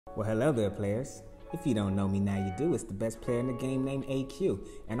Well, hello there, players. If you don't know me, now you do. It's the best player in the game named AQ.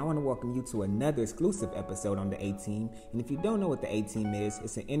 And I want to welcome you to another exclusive episode on the A-Team. And if you don't know what the A-Team is,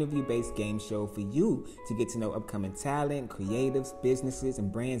 it's an interview-based game show for you to get to know upcoming talent, creatives, businesses, and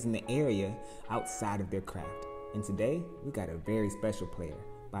brands in the area outside of their craft. And today, we got a very special player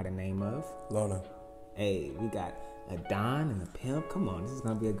by the name of... Lona. Hey, we got a Don and a Pimp. Come on, this is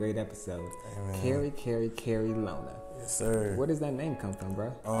going to be a great episode. Hey, Carry Lona. Yes, sir. Where does that name come from,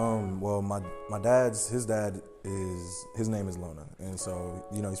 bro? Well, my his name is Lona, and so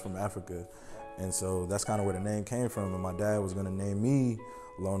he's from Africa, and so that's kind of where the name came from. And my dad was gonna name me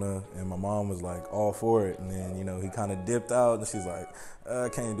Lona, and my mom was like all for it, and then he kind of dipped out, and she's like, I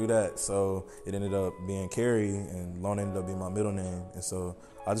can't do that. So it ended up being Carrie, and Lona ended up being my middle name, and so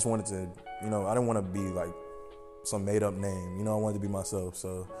I just wanted to, I didn't want to be like some made up name, I wanted to be myself.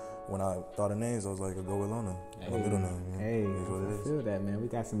 So when I thought of names, I was like, I'll go with Lona, my middle name. Hey, I feel that, man. We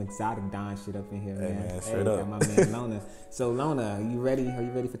got some exotic Don shit up in here, man. Man, straight up. Got my man Lona. So, Lona, are you ready? Are you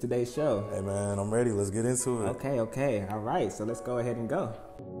ready for today's show? Hey, man, I'm ready. Let's get into it. Okay. All right, so let's go ahead and go.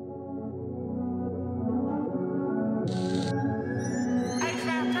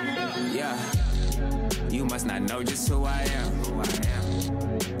 Yeah, you must not know just who I am.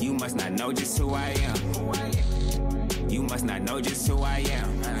 You must not know just who I am. You must not know just who I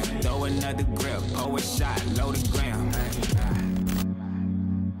am. Throw another grip, pull a shot, load a gram.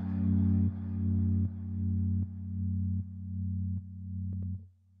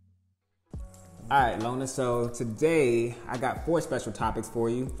 All right, Lona, so today I got 4 special topics for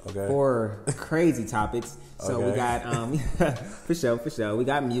you. Okay. 4 crazy topics. So Okay. we got, for sure. We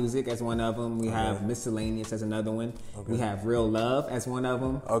got music as one of them. We have miscellaneous as another one. Okay. We have real love as one of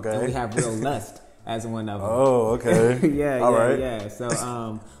them. Okay. And we have real lust as one of them. Oh, okay. Yeah.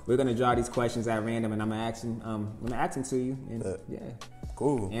 So we're gonna draw these questions at random, and I'm gonna ask them to you, and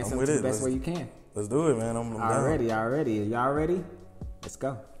Cool. answer I'm them with to it. the best way you can. Let's do it, man. I'm down. Already. Y'all ready? Let's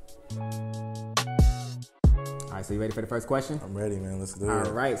go. All right, so you ready for the first question? I'm ready, man. Let's do it.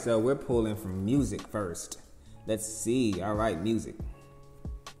 All right, so we're pulling from music first. Let's see. All right, music.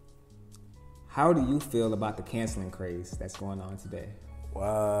 How do you feel about the canceling craze that's going on today?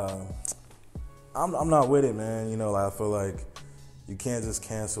 Wow. I'm not with it, man. I feel like you can't just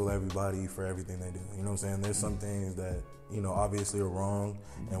cancel everybody for everything they do. You know what I'm saying? There's some things that, obviously are wrong,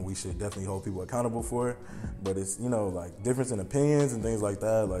 and we should definitely hold people accountable for it. But it's, like difference in opinions and things like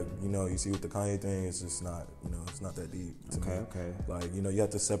that. Like, you see with the Kanye thing, it's just not, it's not that deep to me. Okay. Like, you have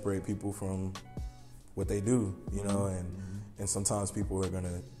to separate people from what they do, and sometimes people are going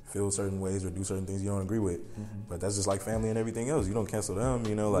to feel certain ways or do certain things you don't agree with. But that's just like family and everything else. You don't cancel them,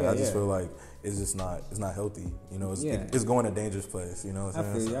 I just feel like it's just not, it's not healthy. It's going a dangerous place, you know what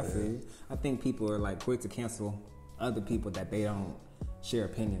I'm saying? I feel you. I think people are like quick to cancel other people that they don't share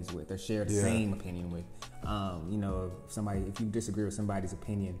opinions with or share the same opinion with. If you disagree with somebody's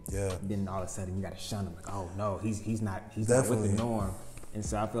opinion, then all of a sudden you got to shun them. Like, oh no, he's not with the norm. And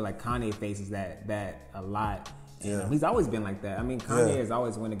so I feel like Kanye faces that a lot. And he's always been like that. I mean, Kanye has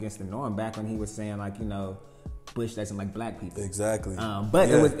always went against the norm. Back when he was saying like, Bush doesn't like black people. Exactly. But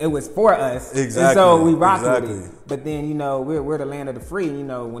it was for us. Exactly. And so we rocked with it. But then, we're the land of the free.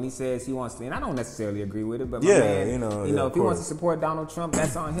 When he says he wants to, and I don't necessarily agree with it, but my man, if he wants to support Donald Trump,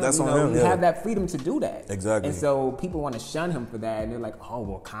 that's on him. That's on him. We have that freedom to do that. Exactly. And so people want to shun him for that, and they're like, oh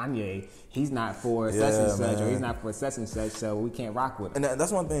well, Kanye, he's not for such and such, or he's not for such and such, so we can't rock with him. And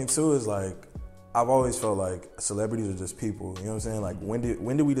that's one thing too is like, I've always felt like celebrities are just people. You know what I'm saying? Like, when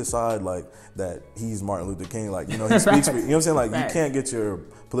did we decide like that he's Martin Luther King? Like, he speaks. You know what I'm saying? Like, you can't get your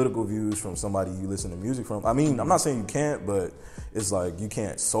political views from somebody you listen to music from. I mean, I'm not saying you can't, but it's like you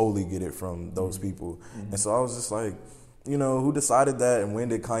can't solely get it from those people. And so I was just like, who decided that? And when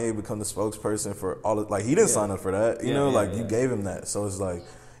did Kanye become the spokesperson for all of? Like, he didn't sign up for that. You gave him that. So it's like,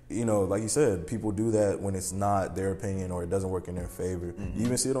 like you said, people do that when it's not their opinion or it doesn't work in their favor. You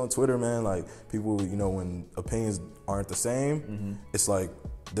even see it on Twitter, man. Like, people, when opinions aren't the same, it's like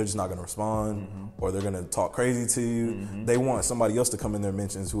they're just not going to respond or they're going to talk crazy to you. They want somebody else to come in their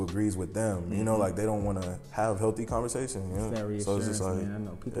mentions who agrees with them. Like, they don't want to have healthy conversation. It's that reassurance, so it's just like, man. I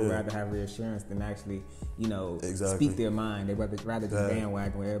know people rather have reassurance than actually, speak their mind. They rather just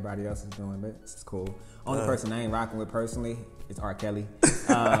bandwagon what everybody else is doing. But it's cool. Only person I ain't rocking with personally is R. Kelly.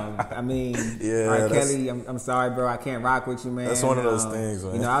 R. Kelly, I'm sorry, bro. I can't rock with you, man. That's one of those things,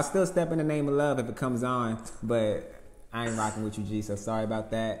 man. I'll still step in the name of love if it comes on, but I ain't rocking with you, G, so sorry about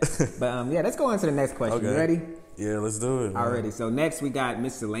that. But let's go on to the next question. Okay. You ready? Yeah, let's do it, man. Alrighty, so next we got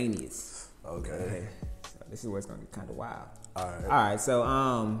miscellaneous. Okay. So this is where it's going to get kind of wild. All right. All right, so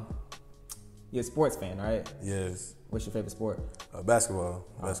you're a sports fan, right? Yes. What's your favorite sport? Basketball.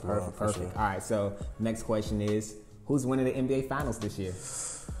 Perfect. Sure. All right, so next question is, who's winning the NBA Finals this year?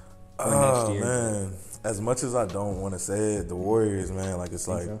 Oh, man. As much as I don't want to say it, the Warriors, man, like it's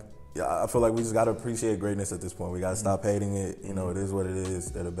like, yeah, I feel like we just got to appreciate greatness at this point. We got to stop hating it. You know, it is what it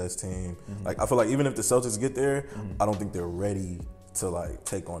is. They're the best team. Like, I feel like even if the Celtics get there, I don't think they're ready to like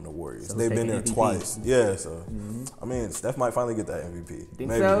take on the Warriors. So they've been there MVP. Twice. Yeah, so I mean, Steph might finally get that MVP. Think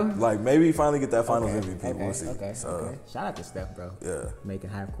maybe. So? Like maybe finally get that Finals MVP. We'll see. Okay. Shout out to Steph, bro. Yeah, making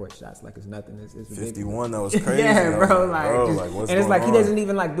half court shots like it's nothing. It's 51. That was crazy. Yeah, bro. What's and it's like on? He doesn't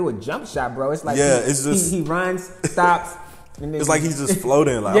even like do a jump shot, bro. It's like it's just he runs, stops. And it's like he's just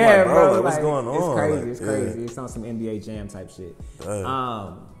floating. Like, yeah, I'm like, bro, like, what's going on? It's crazy. Like, it's crazy. It's on some NBA Jam type shit.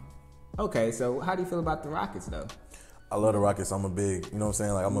 Okay, so how do you feel about the Rockets though? I love the Rockets. I'm a big, you know what I'm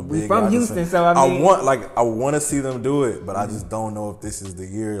saying? Like I'm a big from Rockets Houston, fan. so I mean, I want to see them do it, but I just don't know if this is the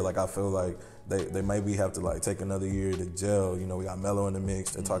year. Like I feel like they maybe have to like take another year to gel. You know, we got Melo in the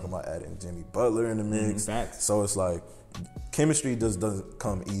mix. They're talking about adding Jimmy Butler in the mix. So it's like chemistry doesn't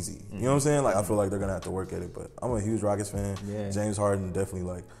come easy. You know what I'm saying? Like I feel like they're gonna have to work at it. But I'm a huge Rockets fan. Yeah. James Harden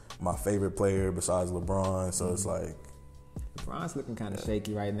definitely like my favorite player besides LeBron. So it's like. LeBron's looking kind of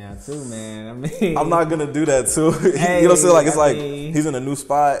shaky right now too, man. I mean, I'm not gonna do that too. Hey, you know what I'm saying? Like it's like he's in a new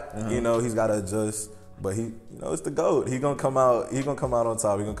spot. You know, he's got to adjust. But he, you know, it's the GOAT. He's gonna come out. He's gonna come out on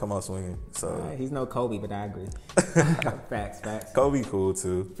top. He's gonna come out swinging. So he's no Kobe, but I agree. Facts. Kobe cool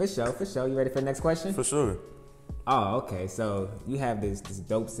too. For sure. You ready for the next question? For sure. Oh, okay. So you have this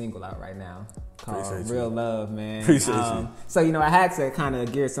dope single out right now called Real Love, man. Appreciate you. So, you know, I had to kind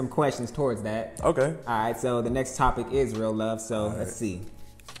of gear some questions towards that. Okay. All right. So the next topic is real love. So let's see.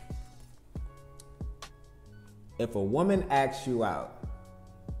 If a woman asks you out,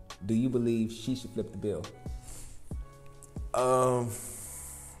 do you believe she should flip the bill?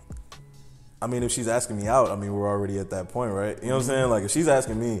 I mean, if she's asking me out, I mean, we're already at that point, right? You know what I'm saying? Like, if she's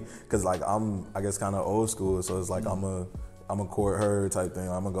asking me, because, like, I'm, I guess, kind of old school, so it's like I'm a court her type thing.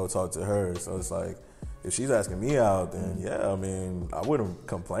 I'm going to go talk to her. So it's like, if she's asking me out, then, yeah, I mean, I wouldn't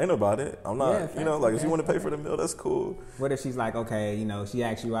complain about it. I'm not, you know, like, if you want to pay for the meal, that's cool. What if she's like, okay, you know, she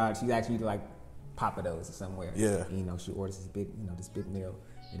asks you out, she's asking you to, like, Papa Do's or somewhere. Yeah. And, you know, she orders this big meal,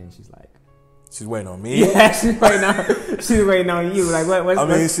 and then she's like, she's waiting on me. Yeah, she's waiting on you. Like what? I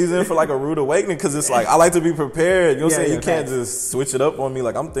mean, she's in for like a rude awakening because it's like I like to be prepared. You know what I'm saying? You can't just switch it up on me.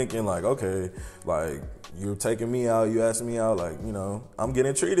 Like I'm thinking like, okay, like you're taking me out, you asking me out, like, you know, I'm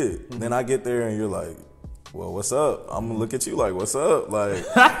getting treated. Then I get there and you're like, well, what's up? I'm gonna look at you like, what's up? Like,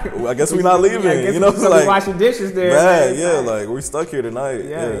 I guess we're not leaving. You know, like washing dishes there. Man, yeah, like we're stuck here tonight.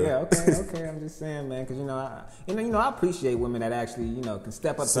 Yeah. Okay. I'm just saying, man, because I appreciate women that actually, you know, can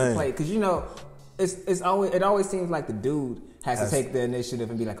step up to the plate. Because you know, it always seems like the dude has to take the initiative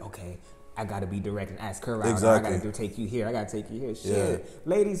and be like, okay, I gotta be direct and ask her out. Exactly. I gotta take you here. I gotta take you here. Shit,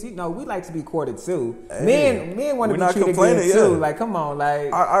 ladies, you know, we like to be courted too. Hey, men want to be treated good too. Like, come on,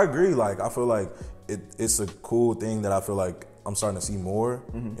 like I agree. Like, I feel like it's a cool thing that I feel like I'm starting to see more.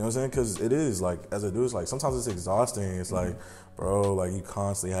 You know what I'm saying? Because it is like, as a dude, it's like sometimes it's exhausting. It's like, bro, like you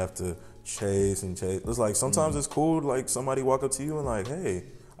constantly have to chase. It's like sometimes it's cool. Like somebody walk up to you and like, hey,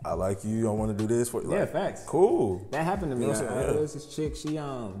 I like you. I want to do this for you. Like, yeah, facts. Cool. That happened to me. There was this chick. She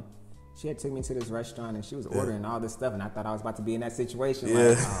had took me to this restaurant and she was ordering all this stuff, and I thought I was about to be in that situation.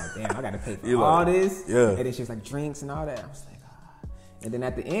 Like, oh damn, I got to pay for all this. Yeah. And then she was like drinks and all that. I was like, And then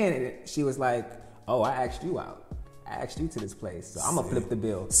at the end, she was like, oh, I asked you out. I asked you to this place, so I'm gonna flip the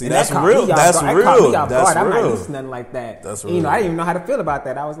bill. See, that's real. That's real. I'm not used to nothing like that. That's real. You know, I didn't even know how to feel about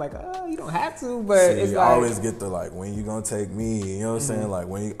that. I was like, oh, you don't have to, but it's like I always get the like, when you gonna take me? You know what I'm saying? Like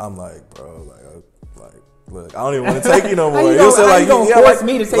I'm like, bro, like look, I don't even want to take you no more. You know what I'm saying? Like, you gonna force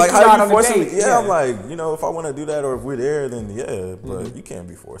me to take you out on the date? Yeah, I'm like, you know, if I want to do that or if we're there, then yeah, but you can't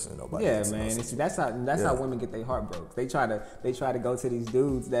be forcing nobody. Yeah, man. That's how women get their heart broke. They try to go to these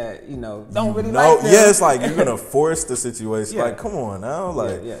dudes that, you know, don't really like them. Yeah, it's like you're gonna force the situation. Like, come on now,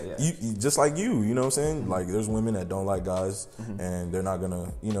 like you just like you know what I'm saying? Like, there's women that don't like guys and they're not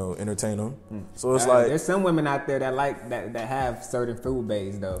gonna, you know, entertain them. So it's like there's some women out there that like that have certain food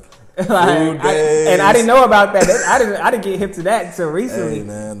bays though. And I didn't know about that. I didn't get hip to that until recently. Hey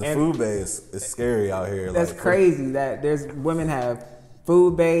man, the food bay is scary out here. That's crazy that there's women have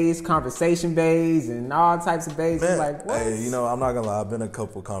food bays, conversation bays, and all types of bays. Man, like, what? Hey, you know, I'm not gonna lie. I've been a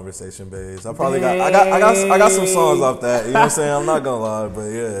couple conversation bays. I probably got some songs off that. You know what I'm saying? I'm not gonna lie, but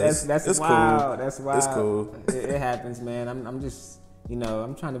yeah, that's it's wild. Cool. That's wild. It's cool. It happens, man. I'm just.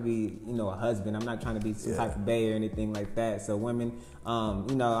 I'm trying to be, a husband. I'm not trying to be some type of bae or anything like that. So women,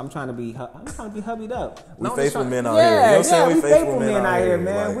 I'm trying to be hubbied up. We faithful men out here. You know what I'm saying? We faithful men out here,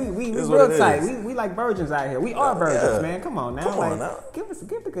 man. Like, we real tight. We like virgins out here. We are virgins, man. Come on now. Come on now. Give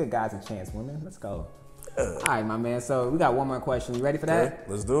the good guys a chance, women. Let's go. All right, my man. So we got one more question. You ready for that? Okay,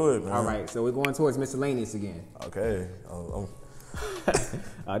 let's do it, man. All right. So we're going towards miscellaneous again. Okay.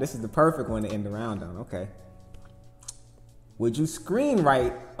 This is the perfect one to end the round on. Okay. Would you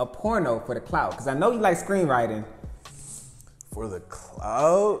screenwrite a porno for the clout? Because I know you like screenwriting. For the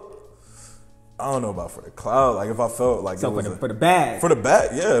clout? I don't know about for the clout. Like if I felt like so for the bag. For the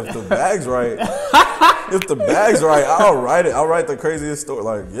bag, yeah. If the bag's right, I'll write it. I'll write the craziest story.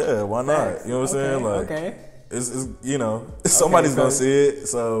 Like yeah, why not? You know what I'm saying? Like it's somebody's gonna see it.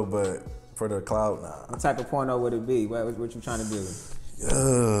 So, but for the clout, nah. What type of porno would it be? What you trying to do?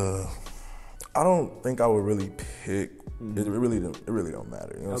 I don't think I would really pick. It really don't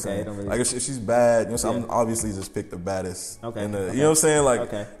matter. You know what I'm saying? Really like if she's bad, you know what I'm saying? I'm obviously just pick the baddest. Okay. You know what I'm saying?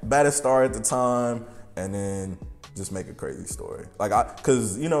 Like baddest star at the time, and then just make a crazy story. Like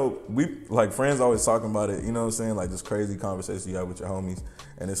cause we like friends always talking about it. You know what I'm saying? Like this crazy conversation you have with your homies,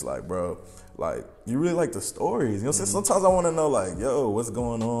 and it's like, bro, like you really like the stories. You know what I'm saying? Sometimes I want to know like, yo, what's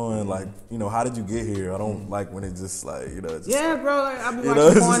going on? Like, how did you get here? I don't like when it just like, just yeah, bro. Like, I be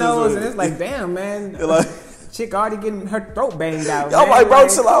watching pornos and it's like, damn, man. Like. Chick already getting her throat banged out. I'm like, bro,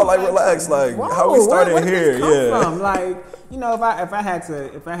 chill out, like, relax, like, whoa, how we started where here, come from? Like, if I had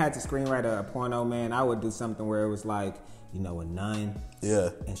to screenwrite a porno, man, I would do something where it was like, a nun,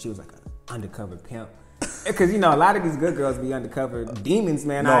 and she was like an undercover pimp. Because a lot of these good girls be undercover demons,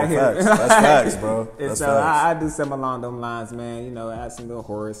 man. Out here. That's facts, bro. And so I do something along those lines, man. Add some little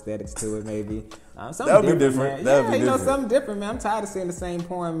horror aesthetics to it, maybe. That would be different. That would be different. Something different, man. I'm tired of seeing the same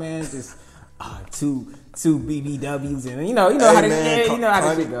porn, man. Just two BBWs and you know how this shit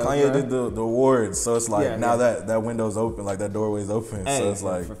goes. Kanye did the awards, so it's like now that window's open, like that doorway's open, so it's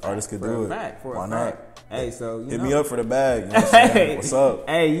like artists could do it. Why not? Hey, so hit me up for the bag. You know what I'm saying? What's up?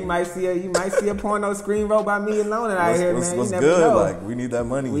 Hey, you might see a porno screen wrote by me and Lona out here, man. What's good? Know. Like we need that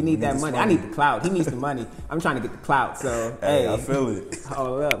money. We need that money. I need the clout. He needs the money. I'm trying to get the clout. So hey, I feel it.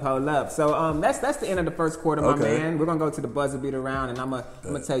 Hold up. So that's the end of the first quarter, my man. We're gonna go to the buzzer beater round, and I'm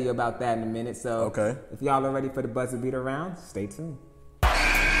gonna tell you about that in a minute. So if y'all are ready for the buzzer beater round, stay tuned. All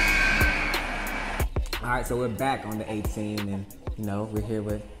right, so we're back on the 18, and we're here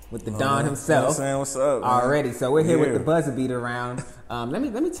with the Don himself. I'm saying what's up, man. Already, so we're here with the buzzer beater round. Let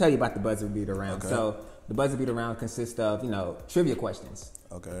me tell you about the buzzer beater round. So the buzzer beater round consists of trivia questions.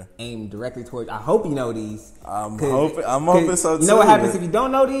 Okay. Aimed directly towards. I hope you know these. I'm hoping so too. You know what happens if you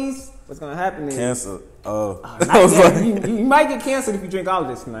don't know these? What's gonna happen is cancel. You might get canceled if you drink all of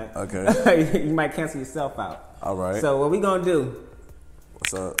this tonight. Okay. You might cancel yourself out. All right. So what we gonna do?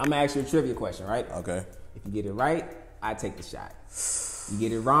 What's up? I'm gonna ask you a trivia question, right? Okay. If you get it right, I take the shot. You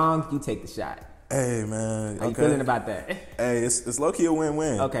get it wrong, you take the shot. Hey, man. How you feeling about that? Hey, it's low-key a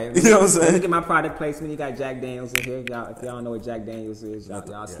win-win. Okay. You know what I'm saying? Let me get my product placement. You got Jack Daniels in here. If y'all know what Jack Daniels is,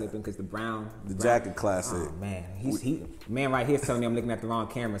 y'all slipping because the brown. The jacket classic. Oh, man. Man right here is telling me I'm looking at the wrong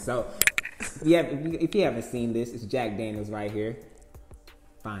camera. So, if you haven't seen this, it's Jack Daniels right here.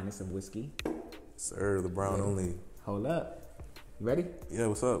 Finest of whiskey. Sir, the brown only. Hold up. You ready? Yeah,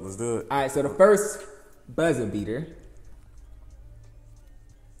 what's up? Let's do it. All right, so the first buzzer beater.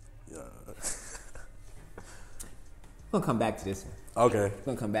 We're going to come back to this one. Okay. We're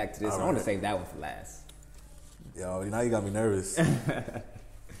going to come back to this one. I want to save that one for last. Yo, now you got me nervous. Okay.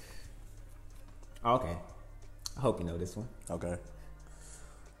 I hope you know this one. Okay.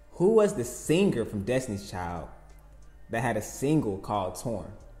 Who was the singer from Destiny's Child that had a single called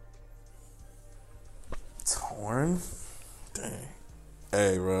Torn? Torn? Dang.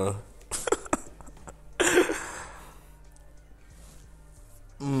 Hey, bro. She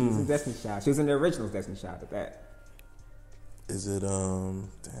was in Destiny's Child. She was in the original Destiny's Child at that. Is it, damn,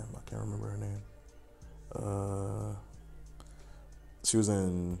 I can't remember her name. She was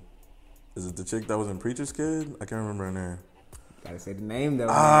in, is it the chick that was in Preacher's Kid? I can't remember her name. Gotta say the name, though.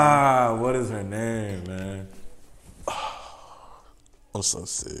 What is her name, man? I'm so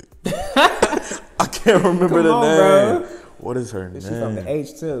sick. I can't remember the name. Bro. What is her name? She's from the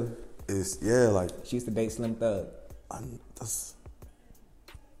H, too. She used to date Slim Thug.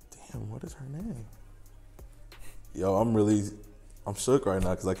 Damn, what is her name? Yo, I'm shook right now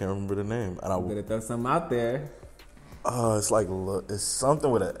because I can't remember the name. And I'm gonna throw something out there. It's something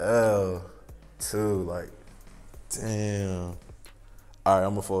with an L, too. Like, damn. All right, I'm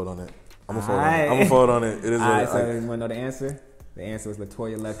gonna fold on it. I'm gonna fold on it. It is. All right, so you wanna know the answer? The answer was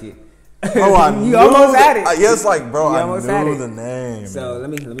LaToya Luckett. Bro, I you almost had it. Yes, like, bro, I knew the name. So let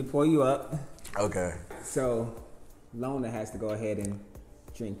me pull you up. Okay. So Lona has to go ahead and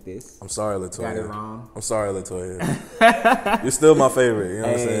drink this. I'm sorry, Latoya. Got it wrong. I'm sorry, Latoya. You're still my favorite. You know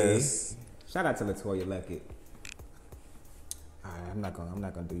what I'm saying? Shout out to Latoya Luckett. All right, I'm not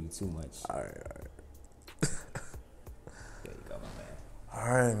gonna do you too much. All right. There you go, my man. All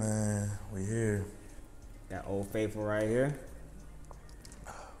right, man. We here. That old faithful right here.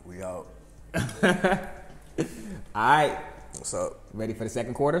 We out. All right. What's up? Ready for the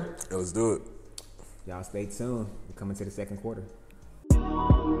second quarter? Yeah, let's do it. Y'all stay tuned. We're coming to the second quarter.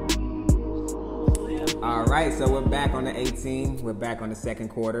 All right, so we're back on the 18. We're back on the second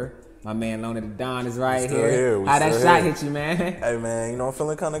quarter. My man Lona The Don is right here. How that shot hit you, man? Hey, man, I'm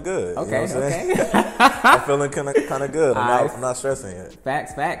feeling kind of good. Okay, you know what I'm okay. I'm feeling kind of good. I'm not stressing yet.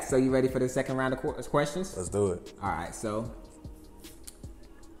 Facts. So you ready for the second round of questions? Let's do it. All right, so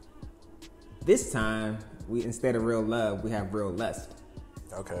this time, instead of real love, we have real lust.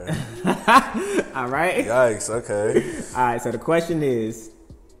 Okay. All right? Yikes, okay. All right, so the question is,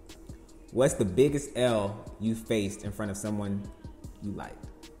 what's the biggest L you faced in front of someone you like?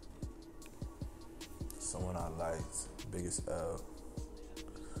 Someone I liked. Biggest L.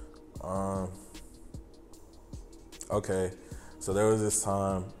 Okay. So there was this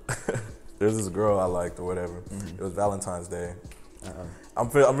time, there's this girl I liked or whatever. Mm-hmm. It was Valentine's Day. I'm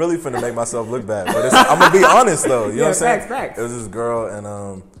really finna make myself look bad, but I'm gonna be honest though. You know what I'm saying? Facts. It was this girl, and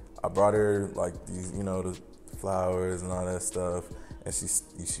I brought her like these, the flowers and all that stuff, and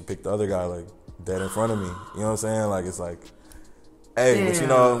she picked the other guy like dead in front of me. You know what I'm saying? Like it's like, hey, damn,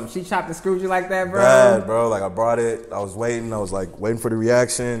 but she chopped and screwed you like that, bro. Bad, bro. Like I brought it, I was waiting for the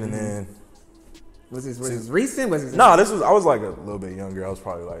reaction, and then was this recent? No, I was like a little bit younger. I was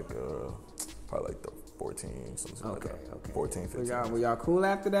probably like the 14, something like that. Okay. 14, 15. Were y'all cool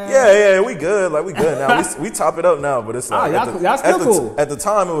after that? Yeah, we good. Like, we good now. we top it up now, but it's like... y'all still cool. At the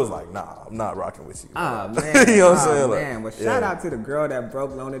time, it was like, nah, I'm not rocking with you. Oh, man. You know what I'm saying? Man. Well, shout out to the girl that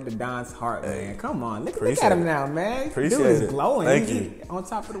broke Lona The Don's heart, man. Come on. Look at him now, man. Appreciate Dude is it. glowing. Thank He's you. On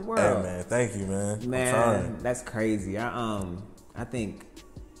top of the world. Hey, man. Thank you, man. Man, that's crazy. I think...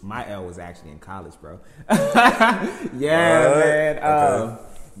 my L was actually in college, bro. Man. Okay.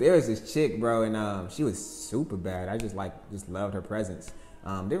 There was this chick, bro, and she was super bad. I just loved her presence.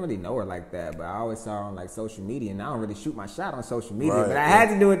 Didn't really know her like that, but I always saw her on like social media, and I don't really shoot my shot on social media, but I had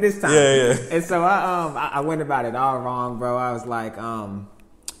to do it this time. Yeah. And so I went about it all wrong, bro. I was like,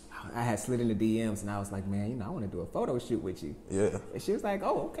 I had slid into DMs, and I was like, man, I want to do a photo shoot with you. Yeah. And she was like,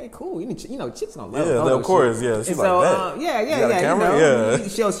 oh, okay, cool. Chicks gonna love a photo of course, shoot. Yeah. She's and like so, that. Yeah.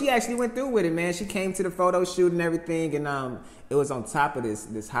 So she actually went through with it, man. She came to the photo shoot and everything, and it was on top of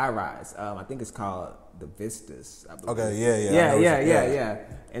this high rise. I think it's called the Vistas. I believe. Okay, yeah.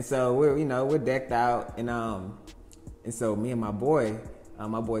 And so we're decked out, and so me and my boy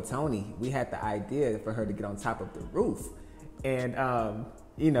Tony, we had the idea for her to get on top of the roof, and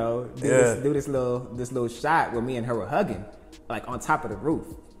do this little shot where me and her were hugging, like on top of the roof.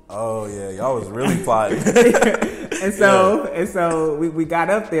 Oh yeah, y'all was really plotting. and so we got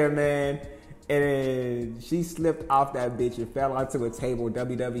up there, man, and she slipped off that bitch and fell onto a table,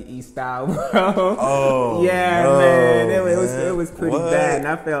 WWE style, bro. Oh yeah, no, man. It was pretty bad,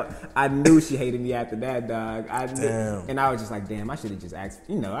 and I knew she hated me after that, dog. Damn. And I was just like, damn, I should have just asked,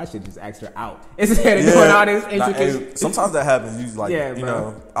 her out instead of doing all this intricate. Sometimes that happens.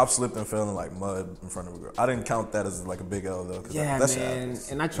 I've slipped and fell in like mud in front of a girl. I didn't count that as like a big L though. Yeah, man.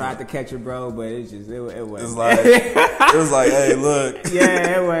 And I tried to catch her, bro, but it wasn't. It was like, hey, look.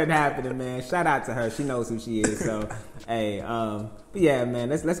 Yeah, it wasn't happening, man. Shout out to her. She knows who she is. So, hey, but yeah, man.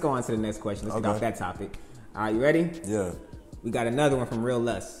 Let's go on to the next question. Let's get off that topic. All right, you ready? Yeah. We got another one from Real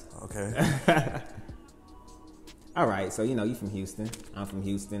Lust. Okay. All right, so you from Houston. I'm from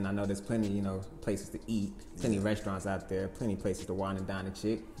Houston. I know there's plenty, places to eat, plenty of restaurants out there, plenty of places to wine and dine a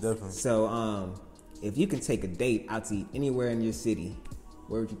chick. Definitely. So, if you can take a date out to eat anywhere in your city,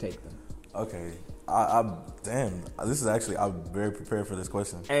 where would you take them? Okay. This is actually, I'm very prepared for this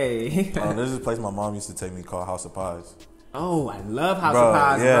question. Hey. There's this place my mom used to take me called House of Pies. Oh, I love House of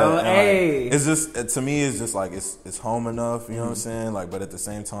Pies, bro. Hey. It's just, to me, it's just like, it's home enough, you know what I'm saying? Like, but at the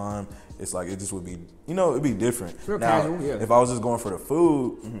same time, it's like, it just would be, it'd be different. Real casual, yeah. If I was just going for the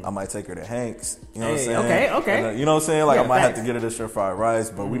food, I might take her to Hank's, you know what I'm saying? Okay. And, you know what I'm saying? Like, I might have to get her the stir-fried rice,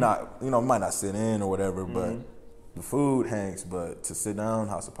 but we might not sit in or whatever, but the food, Hank's, but to sit down,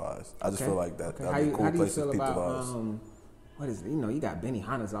 House of Pies. I just feel like that'd be a cool place to keep the vibes. what is it? You know, you got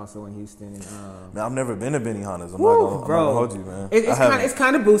Benihana's also in Houston. And, man, I've never been to Benihana's. I'm not gonna hold you, man. It's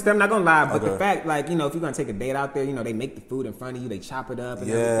kind of boosted. I'm not gonna lie, but the fact, like, you know, if you're gonna take a date out there, you know, they make the food in front of you, they chop it up.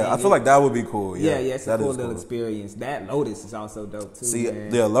 And everything. I feel like that would be cool. Yeah, it's a cool little experience. That Lotus is also dope too. See,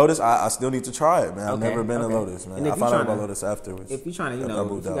 man. yeah, Lotus, I still need to try it, man. I've never been to Lotus, man. I found out about Lotus afterwards. If you're trying to, you know,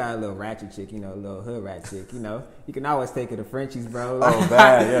 if you got a little ratchet chick, you know, a little hood rat chick, you know, you can always take her to Frenchie's, bro. Oh,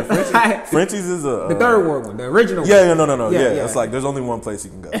 bad, yeah. Frenchie's is the third ward one, the original. Yeah, no. Yeah, it's like there's only one place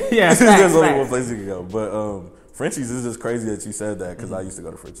you can go. Yeah, there's only one place you can go. But Frenchie's is just crazy that you said that because I used to go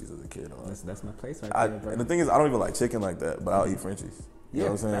to Frenchie's as a kid. That's my place right there, bro. And the thing is, I don't even like chicken like that, but I'll eat Frenchie's. You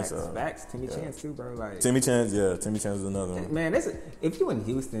know what I'm saying? Facts. Timmy Chan's too, bro. Like Timmy Chan's is another one. Man, if you in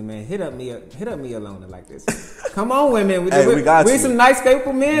Houston, man, hit up me alone like this. Come on, women. We got you. We're some nice,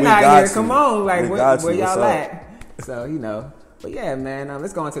 faithful men out here. Come on, like where y'all at? So you know, but yeah, man.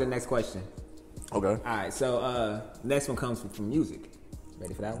 Let's go on to the next question. Okay. All right. So next one comes from music.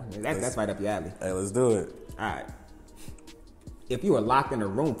 Ready for that one? That's right up your alley. Hey, let's do it. All right. If you were locked in a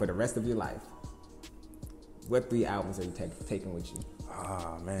room for the rest of your life, what 3 albums are you taking with you?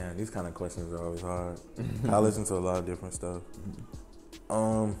 Ah, man, these kind of questions are always hard. I listen to a lot of different stuff.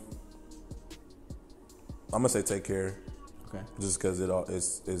 I'm gonna say Take Care. Okay. Just because it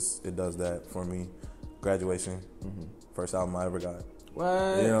does that for me. Graduation, first album I ever got.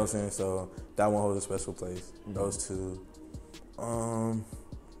 What? You know what I'm saying? So that one holds a special place. Those two. For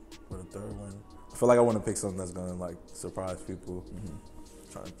the third one, I feel like I want to pick something that's gonna like surprise people.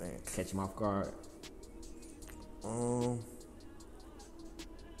 Trying to think. Catch them off guard.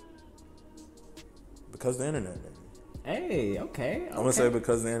 Because the internet, man. Hey, okay. I'm gonna say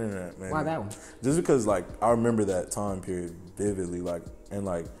because the internet, man. Why that one? Just because, like, I remember that time period vividly, like, and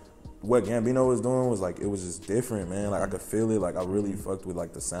like what Gambino was doing was like it was just different, man. Like I could feel it. Like I really fucked with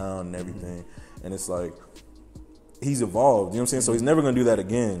like the sound and everything, and it's like he's evolved. You know what I'm saying? So he's never gonna do that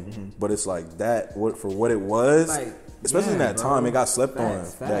again. But it's like that for what it was. Like, especially in that time, it got slept on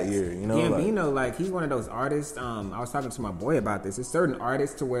that year. You know, Gambino, like he's one of those artists. I was talking to my boy about this. There's certain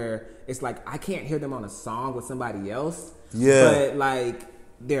artists to where it's like I can't hear them on a song with somebody else. Yeah, but like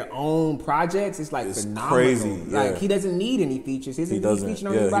their own projects, it's like phenomenal. Crazy. Yeah. Like he doesn't need any features. He doesn't need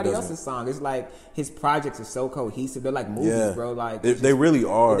featuring on anybody else's song. It's like his projects are so cohesive. They're like movies, bro. Like they really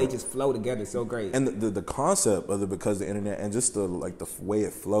are. They just flow together so great. And the concept of it because the internet and just the way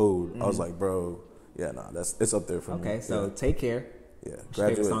it flowed, I was like, bro. Yeah, it's up there for me. Okay, so Take Care. Yeah, What's your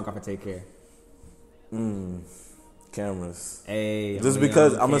favorite song off of Take Care? Cameras. Hey, just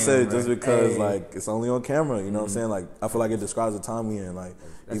because I'm gonna say like it's only on camera. You know what I'm saying? Like I feel like it describes the time we in. Like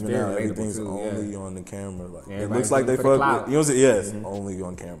that's even now everything's only on the camera. Like it looks like they fuck with. You know what I'm saying? Yes, only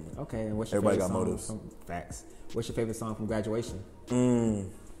on camera. Okay, and what's your everybody favorite got motives? From Facts. What's your favorite song from Graduation?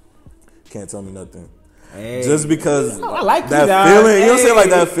 Can't Tell Me Nothing. Hey. Just because I like that feeling, you know what I'm saying? Like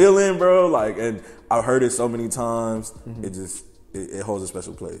that feeling, bro. Like, and I've heard it so many times. It just it holds a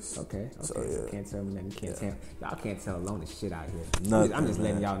special place. Okay. So Can't Tell Me Nothing. Can't tell. Y'all can't tell Lona shit out here. Nothing, I'm just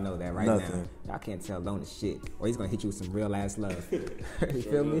letting y'all know that now. Y'all can't tell Lona shit, or he's gonna hit you with some real ass love. You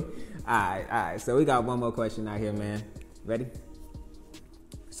feel me? All right. So we got one more question out here, man. Ready?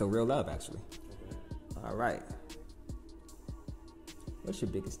 So real love, actually. All right. What's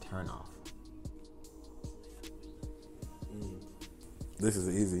your biggest turnoff? This is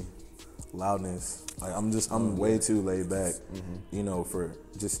easy. Loudness. Like I'm way too laid back, you know, for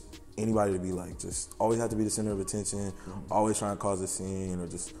just anybody to be like, just always have to be the center of attention, always trying to cause a scene, or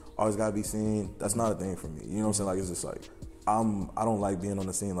just always gotta be seen. That's not a thing for me. You know what I'm saying? Like it's just like I don't like being on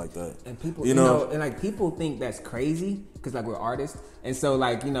the scene like that. And people, you know, and like people think that's crazy because like we're artists, and so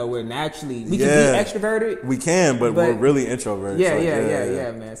like you know we're naturally we can be extroverted. We can, but we're really introverted.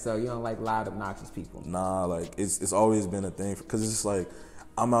 Yeah, man. So you don't like loud, obnoxious people. Nah, like it's always been a thing because it's just like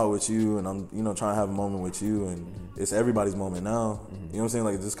I'm out with you and I'm trying to have a moment with you and it's everybody's moment now. You know what I'm saying?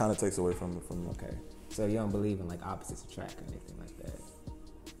 Like it just kind of takes away from me. Okay, so you don't believe in like opposites attract or anything like that.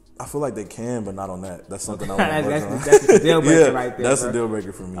 I feel like they can, but not on that. That's something I want to work on. That's a deal breaker right there. That's a deal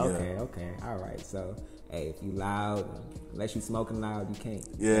breaker for me. Okay. All right. So, hey, if you loud, unless you smoking loud, you can't.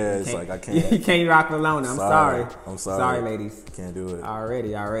 Yeah, it's like I can't. You can't rock alone. I'm sorry. I'm sorry. Sorry, ladies. Can't do it.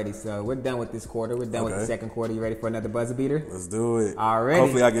 Already. So we're done with this quarter. We're done with the second quarter. You ready for another buzzer beater? Let's do it. Already.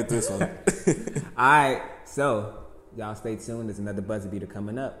 Hopefully I get this one. All right. So y'all stay tuned. There's another buzzer beater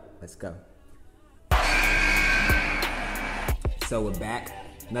coming up. Let's go. So we're back.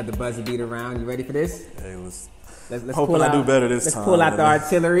 Another buzzer beater round. You ready for this? Hey, let's hoping I do better this time. Let's pull out the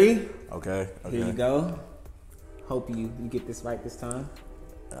artillery. Okay. Here you go. Hope you get this right this time.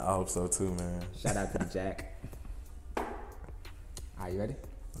 I hope so too, man. Shout out to the Jack. All right, you ready?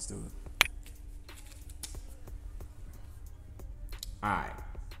 Let's do it. All right.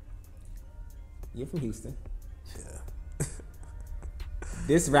 You're from Houston. Yeah.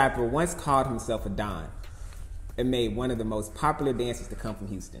 This rapper once called himself a Don and made one of the most popular dances to come from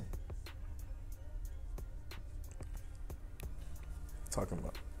Houston. Talking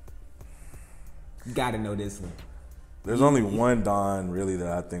about. You gotta know this one. There's only one Don really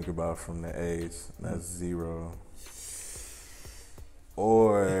that I think about from the age. And that's Zero.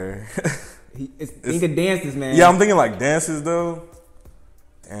 Or think of dances, man. Yeah, I'm thinking like dances though.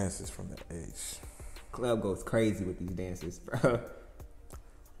 Dances from the age. Club goes crazy with these dances, bro.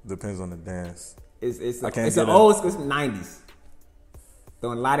 Depends on the dance. It's an old school 90s.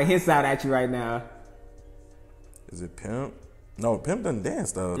 Throwing a lot of hints out at you right now. Is it Pimp? No, Pimp doesn't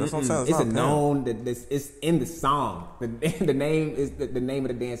dance though. That's what I'm saying. It's a known that it's in the song. The name is the name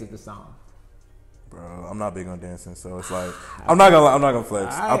of the dance is the song. Bro, I'm not big on dancing, so it's like I'm not gonna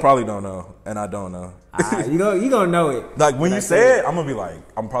flex. Right. I probably don't know, and I don't know. Right, you gonna know it. Like when you say it,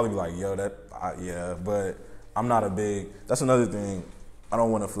 I'm probably be like, yo, yeah. But I'm not a big. That's another thing. I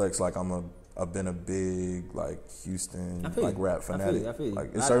don't want to flex like I've been a big like Houston like rap fanatic. I feel you.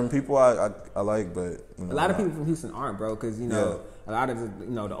 Like it's certain people I like, but you know, a lot of people from Houston aren't, bro, because you know a lot of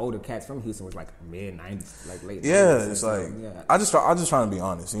the older cats from Houston was like mid '90s, like late. Yeah, 90s, it's like I just trying to be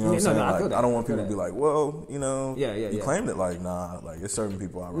honest. You know what I'm saying? Like, I don't want people to be like, well, you know, you claimed it. Like, nah, like it's certain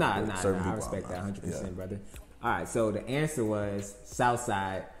people I rock with. I respect that 100%, brother. All right, so the answer was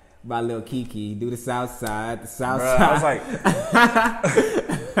Southside by Lil Kiki. Do the Southside, the Southside. I was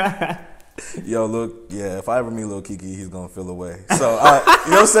like. Yo, look, if I ever meet Lil Kiki, he's gonna feel away. So, you know what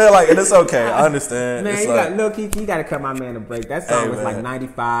I'm saying? Like, and it's okay. I understand. Man, it's got Lil Kiki, you gotta cut my man a break. That song was like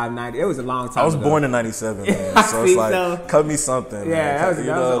 95, 90. It was a long time ago. I was born in 97, man. So it's like, cut me something. Yeah, man. that was an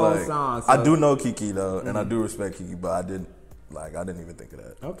old song. So. I do know Kiki, though, and I do respect Kiki, but I didn't even think of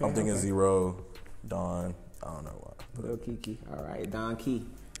that. Okay, I'm thinking Zero, Don, I don't know why. Lil Kiki. All right, Don Key.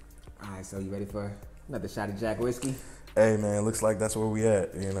 All right, so you ready for another shot of Jack Whiskey? Hey man, looks like that's where we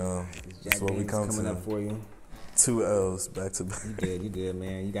at. You know, that's what we come coming to. Up for you. 2 L's back to back. You did,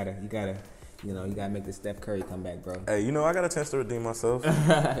 man. You gotta, you gotta make the Steph Curry come back, bro. Hey, you know I got a chance to redeem myself.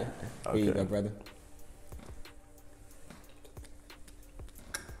 Okay. Here you go, brother.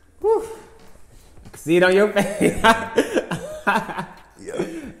 Whew. See it on your face.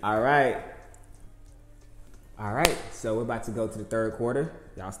 Yeah. All right. So we're about to go to the third quarter.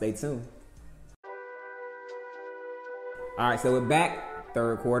 Y'all stay tuned. All right, so we're back.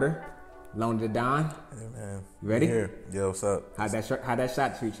 Third quarter. Lona The Don. Hey man, you ready? Here. Yo, what's up? How'd that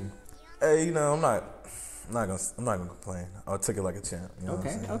shot treat you? Hey, you know I'm not gonna complain. I took it like a champ. You know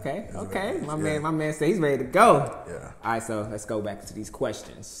Okay. My man said he's ready to go. Yeah. All right, so let's go back to these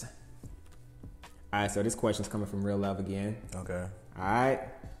questions. All right, so this question's coming from Real Love again. Okay. All right.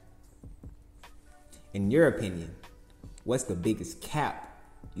 In your opinion, what's the biggest cap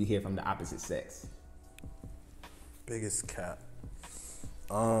you hear from the opposite sex? Biggest cap.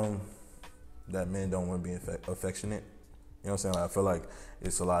 That men don't want to be affectionate. You know what I'm saying? Like, I feel like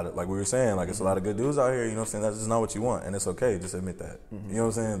it's a lot of, like we were saying, like it's a lot of good dudes out here, you know what I'm saying? That's just not what you want. And it's okay. Just admit that. You know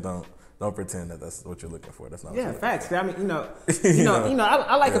what I'm saying? Don't pretend that that's what you're looking for. That's not what you're facts. For. I mean,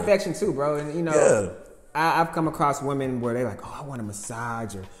 I like affection too, bro. And I've come across women where they're like, oh, I want a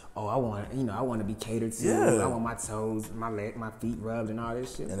massage, or oh, I want to be catered to. I want my toes, my feet rubbed and all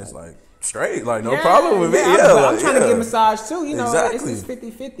this shit. And it's like straight, like no problem with me. I'm trying to get massage too. You know, exactly. It's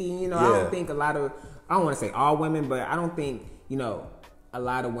 50-50. You know, I don't think I don't want to say all women, but I don't think, a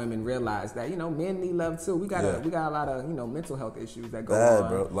lot of women realize that, men need love too. We got a lot of, mental health issues that go on.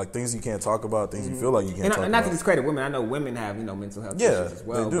 Bro. Like things you can't talk about, things you feel like you can't talk about. And not to discredit women. I know women have, mental health issues as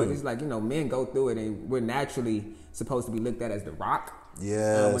well. But it's like, men go through it, and we're naturally supposed to be looked at as the rock.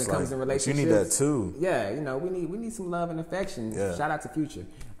 Yeah, when it comes to relationships. You need that too. Yeah, we need some love and affection. Yeah. Shout out to Future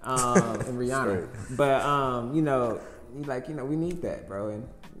and Rihanna. But we need that, bro, and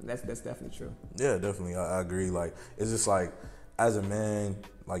that's definitely true. Yeah, definitely. I agree. Like it's just like as a man,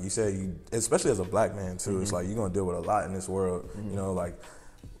 like you said, especially as a black man too, it's like you're gonna deal with a lot in this world. Like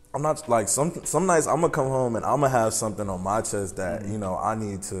I'm not like some nights I'm gonna come home and I'm gonna have something on my chest that I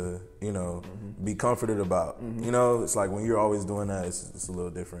need to be comforted about. It's like when you're always doing that, it's a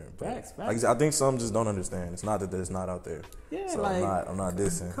little different. Facts. Like, I think some just don't understand. It's not that it's not out there. Yeah, so I'm not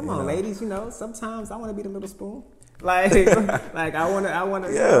dissing. Come on, ladies. Sometimes I want to be the little spoon. Like I want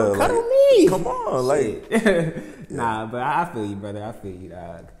to cuddle me. Come on, like nah, but I feel you, brother. I feel you,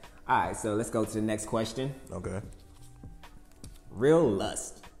 dog. All right, so let's go to the next question. Okay. Real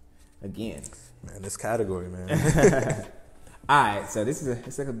lust. Again. Man, this category, man. All right, so this is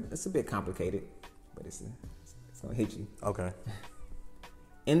it's a bit complicated, but it's gonna hit you. Okay.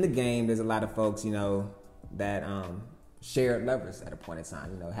 In the game, there's a lot of folks, that shared lovers at a point in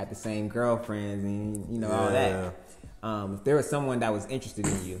time. You know, had the same girlfriends and you know all that. If there was someone that was interested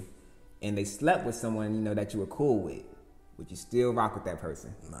in you, and they slept with someone you know that you were cool with, would you still rock with that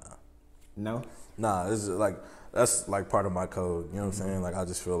person? Nah. No. Nah. It's just like that's like part of my code. You know what I'm saying? Like I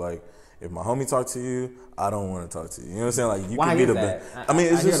just feel like if my homie talk to you, I don't want to talk to you. You know what I'm saying? Like you can be the best. I mean,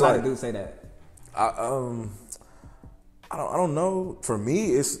 it's just like a lot of dudes say that. I don't know. For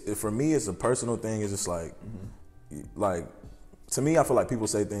me, it's a personal thing. It's just like, like to me, I feel like people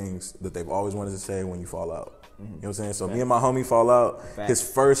say things that they've always wanted to say when you fall out. You know what I'm saying? So me and my homie fall out. His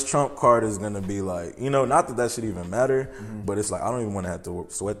first trump card is gonna be like, you know, not that should even matter, but it's like I don't even want to have to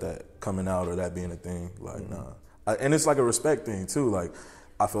sweat that coming out or that being a thing. Like, nah. And it's like a respect thing too. Like,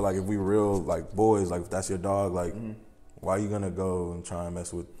 I feel like if we real like boys, like if that's your dog, like why are you gonna go and try and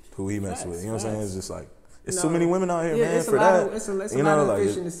mess with who he mess with? You know what I'm saying? It's just like it's too many women out here, man. For that, it's a lot of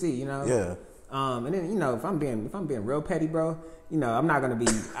fish in the sea, you know. Yeah. And then you know if I'm being real petty, bro, you know I'm not gonna be,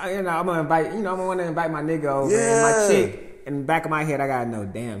 I'm gonna invite, I'm gonna want to invite my nigga over and my chick. In the back of my head, I gotta know,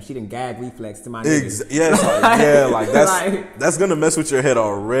 damn, she didn't gag reflex to my nigga. Like that's gonna mess with your head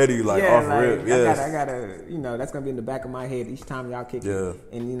already, like off rip. Yeah, I gotta, that's gonna be in the back of my head each time y'all kick it.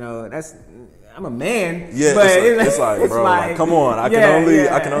 And I'm a man. Yeah, but it's like, bro, like, come on, I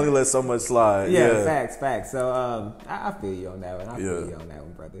can only let so much slide. Yeah, facts. So I feel you on that one. I feel you on that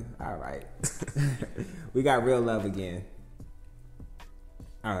one, brother. All right, we got real love again.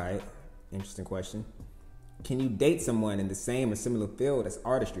 All right, interesting question. Can you date someone in the same or similar field as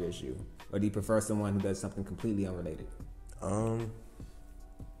artistry as you? Or do you prefer someone who does something completely unrelated? I don't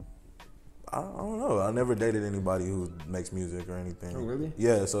know. I never dated anybody who makes music or anything. Oh, really?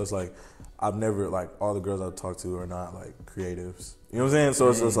 Yeah, so it's like, I've never, like, all the girls I've talked to are not, like, creatives. You know what I'm saying? So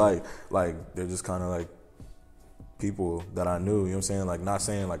it's just like, they're just kind of, like, people that I knew, you know what I'm saying? Like, not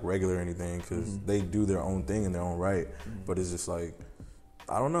saying, like, regular or anything, because they do their own thing in their own right. But it's just, like,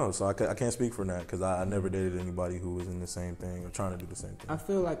 I don't know, so I can't speak for that because I never dated anybody who was in the same thing or trying to do the same thing. I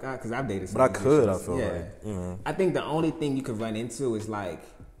feel like, because I've dated some but I could, I feel like, you know. I think the only thing you could run into is like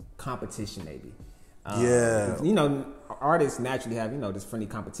competition maybe. You know, artists naturally have, this friendly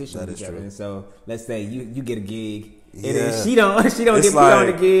competition with each other. And so let's say you get a gig and then she don't get put on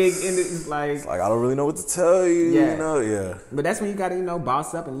the gig and it's like I don't really know what to tell you, you know, But that's when you gotta,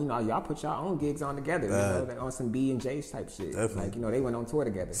 boss up and y'all put y'all own gigs on together, on some B and J type shit. Definitely. Like, they went on tour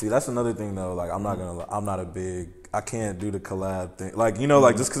together. See, that's another thing though, like I can't do the collab thing. Like,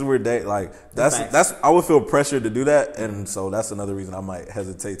 like just because we're dating, like that's I would feel pressured to do that, and so that's another reason I might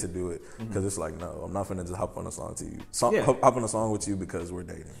hesitate to do it because it's like, no, I'm not finna just hop on a song to you, hop on a song with you because we're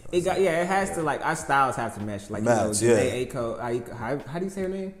dating. It has to, like, our styles have to mesh. Like, Janae Aiko, how do you say her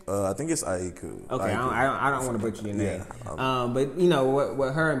name? I think it's Aiku. Okay, I don't want to butcher your name. But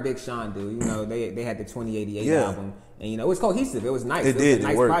what her and Big Sean do, they had the 2088 album. And it was cohesive. It was nice. It was a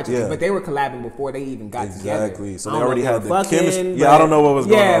nice project. But they were collabing before they even got together. Exactly. So they already had the chemistry. Yeah, I don't know what was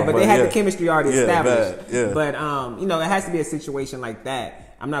going on. Yeah, but they had the chemistry already established. Yeah. But it has to be a situation like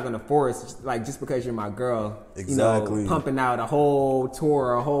that. I'm not gonna force, like, just because you're my girl, pumping out a whole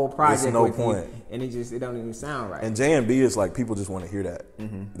tour, a whole project. There's no point. And it don't even sound right. And J&B is like, people just want to hear that.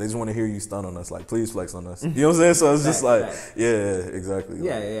 They just want to hear you stun on us. Like, please flex on us. You know what I'm saying? So it's just like, exactly.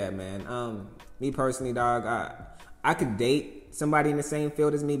 Yeah, man. Me personally, dog, I could date somebody in the same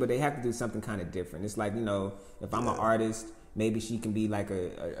field as me, but they have to do something kind of different. It's like, if I'm an artist, maybe she can be like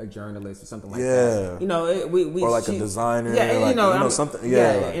a journalist or something like that. Or like a designer. Yeah, like, something.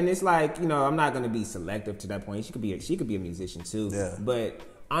 Yeah, like, and it's like, I'm not gonna be selective to that point. She could be a musician too. Yeah. But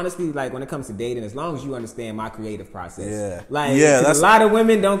honestly, like, when it comes to dating, as long as you understand my creative process, that's a lot of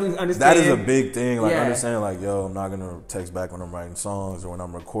women don't understand. That is a big thing. Like, understanding, like, yo, I'm not gonna text back when I'm writing songs or when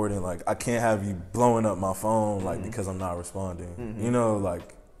I'm recording. Like, I can't have you blowing up my phone, like, because I'm not responding.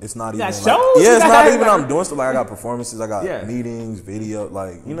 Like, it's not even. Shows? It's not even. I'm doing stuff. Like, I got performances, I got meetings, video,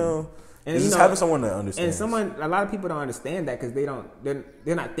 like, And it's just having someone that understands. And a lot of people don't understand that because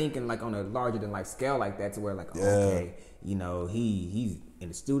they're not thinking, like, on a larger than life scale like that, to where, like, okay, he's in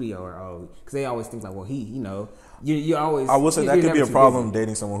the studio, or because they always think like, well, you always. I will say that could be a problem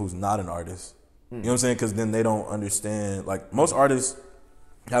dating someone who's not an artist. You know what I'm saying? Because then they don't understand. Like, most artists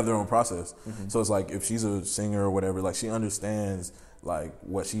have their own process, so it's like, if she's a singer or whatever, like, she understands, like,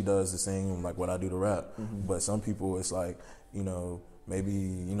 what she does to sing, like what I do to rap. But some people, it's like,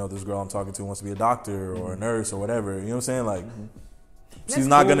 maybe this girl I'm talking to wants to be a doctor or a nurse or whatever. You know what I'm saying? Like. she's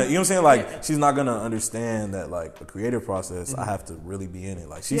not gonna, you know what I'm saying? Like, she's not gonna understand that, like, a creative process, I have to really be in it.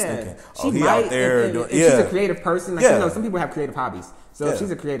 Like, she's thinking, oh, he out there doing, if she's a creative person, like, you know, some people have creative hobbies. So if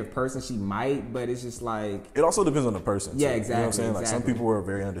she's a creative person, she might, but it's just like... It also depends on the person, too. Yeah, exactly. You know what I'm saying? Exactly. Like, some people are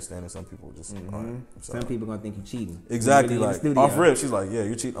very understanding, some people just aren't. So. Some people gonna think you're cheating. Exactly. Like, off rip, she's like, yeah,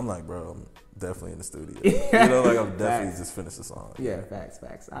 you're cheating. I'm like, bro, I'm definitely in the studio. You know, like, I'm definitely just finished the song. Yeah, facts.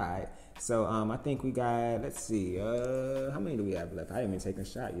 All right. So I think we got, let's see, how many do we have left? I haven't even taken a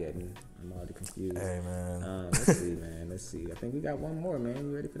shot yet, and I'm already confused. Hey, man. Let's see, man. Let's see. I think we got one more, man.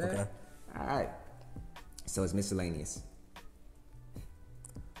 You ready for that? Okay. All right. So it's miscellaneous.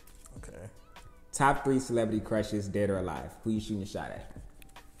 Okay. Top 3 celebrity crushes, dead or alive. Who you shooting a shot at?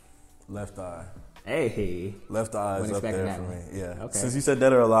 Left Eye. Hey. Left Eye is up there for me. Yeah. Okay. Since you said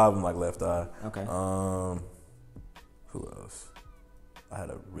dead or alive, I'm like Left Eye. Okay. Who else? I had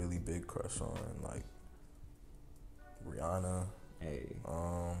a really big crush on, like, Rihanna. Hey.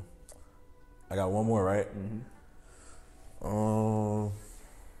 I got one more, right?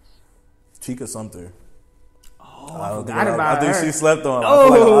 Chica Sumter. Oh, I forgot about her. I think she slept on.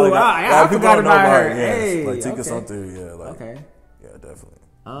 Oh, I forgot about her. Yeah, hey, like Chica Sumter. Yeah, like okay. Yeah, definitely.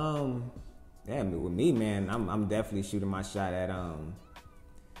 Yeah, with me, man, I'm definitely shooting my shot at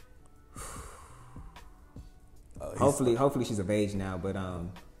hopefully she's of age now, but I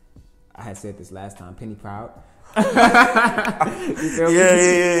had said this last time, Penny Proud. You feel me?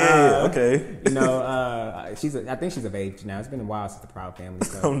 Yeah. Okay. You know, I think she's of age now. It's been a while since the Proud family.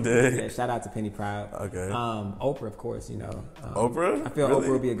 So, I'm dead. Yeah, shout out to Penny Proud. Okay. Oprah, of course. You know. Oprah. I feel really?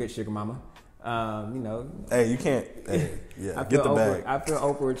 Oprah would be a good sugar mama. You know. Hey, you can't. Hey, yeah. Get the Oprah, bag. I feel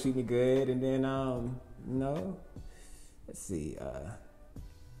Oprah would treat me good, and then you know, let's see.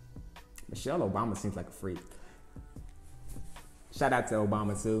 Michelle Obama seems like a freak. Shout out to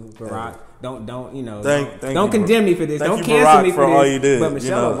Obama too, Barack. Hey. Don't you know? Don't condemn me for this. Don't cancel me for this. All you did. But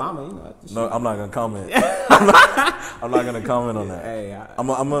Michelle Obama, you know. No, I'm not gonna comment. I'm not gonna comment on that. Hey, I'm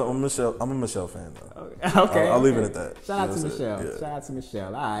a Michelle fan though. Okay. I'll leave it at that. Shout out to Michelle. Yeah. Shout out to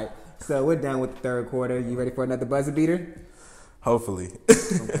Michelle. All right. So we're done with the third quarter. You ready for another buzzer beater? Hopefully.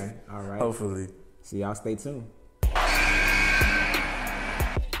 Okay. All right. Hopefully. So y'all stay tuned. All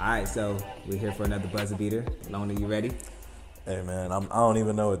right. So we're here for another buzzer beater. Lona, you ready? Hey man, I don't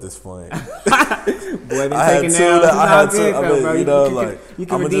even know at this point. Boy, been taking nails. I had to. Bro. You know, like you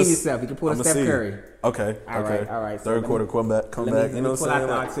can redeem yourself. You can pull a Steph Curry. Okay. All right. Third quarter comeback. You know what I'm saying? Pull out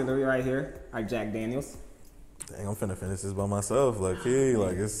the artillery right here. All right, Jack Daniels. Dang, I'm finna finish this by myself. Like, hey,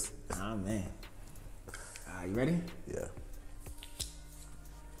 like it's. Oh man. You ready? Yeah.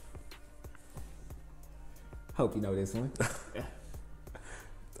 Hope you know this one.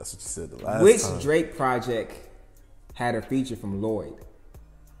 That's what you said the last Which time. Which Drake project had a feature from Lloyd?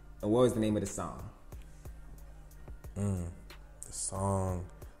 And what was the name of the song? The song,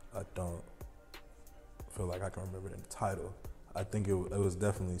 I don't feel like I can remember the title. I think it was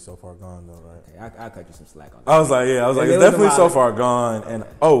definitely So Far Gone though, right? Okay, I'll cut you some slack on that. I was like, it's definitely So Far Gone. And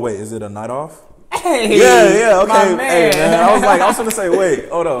oh wait, is it A Night Off? Hey, yeah, okay. My man. Hey, man. I was gonna say, wait,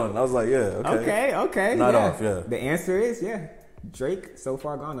 hold on. I was like, yeah, okay. Night Off, yeah. The answer is Drake, So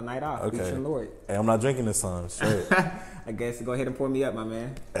Far Gone, A Night Off, featuring Lloyd. Hey, I'm not drinking this song. Straight. I guess go ahead and pour me up, my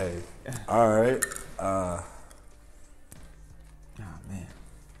man. Hey, all right. Oh man.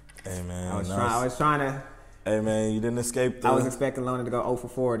 Hey man, I was trying to. Hey man, you didn't escape. I was expecting Lona to go 0 for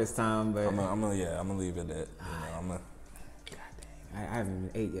 4 this time, but I'm gonna leave it at. God dang, I haven't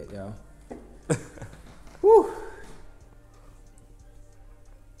even ate yet, y'all. Whew.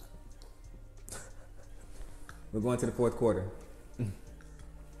 We're going to the fourth quarter.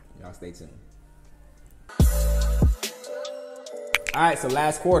 Y'all stay tuned. All right, so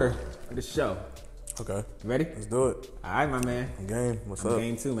last quarter of the show. Okay. You ready? Let's do it. All right, my man. I'm game. What's up? I'm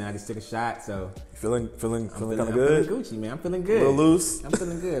game too, man. I just took a shot, so. You feeling kind of good? I'm feeling Gucci, man. I'm feeling good. A little loose? I'm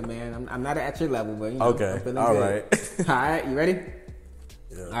feeling good, man. I'm not at your level, but you know, okay. I'm feeling all good. Right. All right, you ready?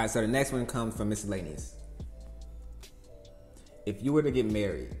 Yeah. All right, so the next one comes from miscellaneous. If you were to get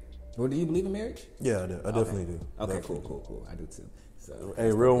married, or do you believe in marriage? Yeah, I definitely do. Okay, definitely. cool. I do too. So,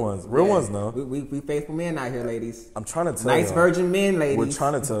 hey, real ones know. We faithful men out here, ladies. I'm trying to tell you. Nice virgin men, ladies. We're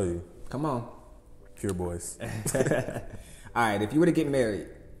trying to tell you. Come on. Pure boys. All right, if you were to get married,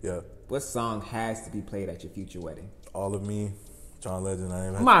 what song has to be played at your future wedding? All of Me, John Legend. I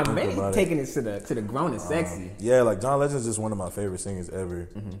ain't my man, taking it to the grown and sexy. Yeah, like John Legend's just one of my favorite singers ever.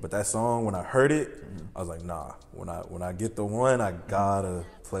 Mm-hmm. But that song, when I heard it, I was like, nah. When I get the one, I gotta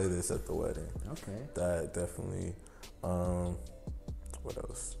play this at the wedding. Okay. That definitely. What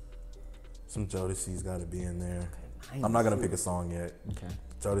else? Some Jodeci's got to be in there. Okay, nice. I'm not gonna pick a song yet. Okay.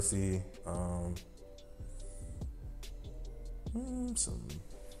 Jodeci.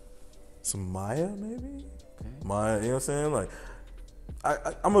 Some Maya maybe. Okay. Maya, you know what I'm saying? Like,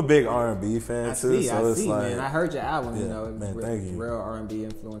 I'm a big R&B fan I too. see, man. I heard your album. Yeah, You know, man, thank you. Real R&B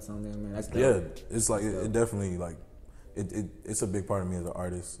influence on there, man. That's dope. Yeah, it's like it definitely like it's a big part of me as an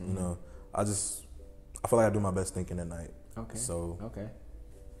artist. You know, I feel like I do my best thinking at night. Okay. So okay.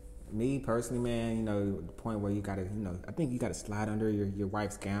 Me personally, man, you know, the point where you gotta, you know, I think you gotta slide under your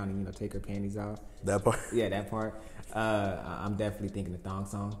wife's gown and, you know, take her panties off. That part. Yeah, that part. I'm definitely thinking the thong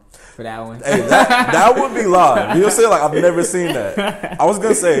song for that one. Hey, that would be live. You'll say like I've never seen that. I was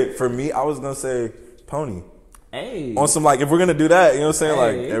gonna say for me, I was gonna say Pony. Hey. On some like if we're gonna do that, you know what I'm saying?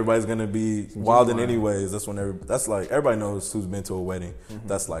 Hey. Like everybody's gonna be wilding anyways. That's when that's like everybody knows who's been to a wedding.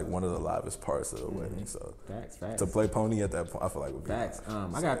 That's like one of the livest parts of the wedding. So Facts. to play Pony at that point, I feel like would be facts.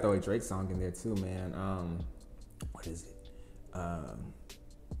 I gotta throw a Drake song in there too, man. What is it?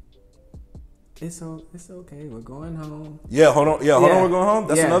 It's okay. We're going home. Yeah, hold on. We're going home.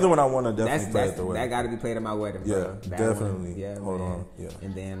 That's another one I want to definitely play at the wedding. That got to be played at my wedding. Bro. Yeah, definitely. Yeah, hold man. on. Yeah,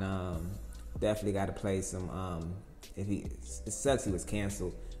 and then definitely got to play some. It sucks he was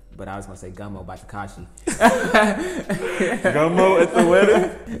canceled, but I was gonna say Gummo by Tekashi. Gummo at the wedding.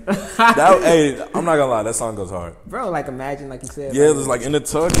 Hey, I'm not gonna lie, that song goes hard, bro. Like imagine, like you said. Yeah, it's like in the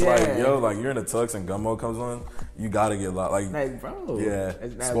tux, Yeah. like yo, like you're in the tux and Gummo comes on, you gotta get loud, like bro. yeah,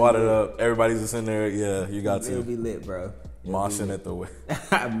 That'd squat be it lit. up. Everybody's just in there. Yeah, you got It'll to be lit, bro. moshing at the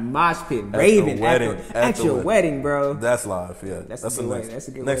wedding. Mosh pit, raving wedding, at your wedding, bro. That's live. Yeah, That's the a good next, way. That's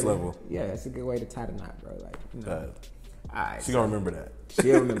a good next way level. Yeah, that's a good way to tie the knot, bro. Like, you know. Bad. All right, She gonna remember that.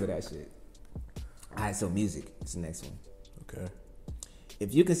 She'll remember that shit. All right, so music is the next one. Okay.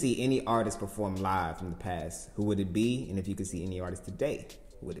 If you could see any artist perform live from the past, who would it be? And if you could see any artist today,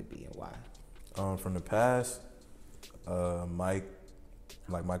 who would it be and why? From the past, Mike,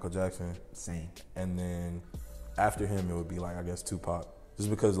 like Michael Jackson. Same. And then after him, it would be like, I guess, Tupac. Just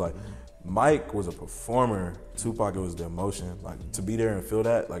because like Mike was a performer, Tupac, it was the emotion. Like to be there and feel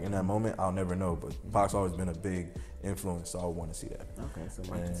that, like in that moment, I'll never know. But Pac's always been a big influence, so I would want to see that. Okay, so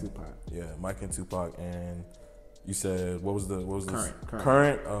Mike and Tupac. Yeah, Mike and Tupac. And you said what was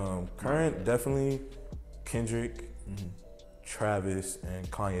current? Current definitely Kendrick, Travis, and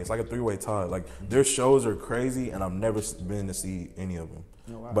Kanye. It's like a three-way tie. Like their shows are crazy, and I've never been to see any of them.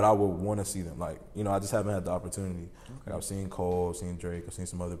 Oh, wow. But I would want to see them. Like, you know, I just haven't had the opportunity. Okay. Like, I've seen Cole, I've seen Drake, I've seen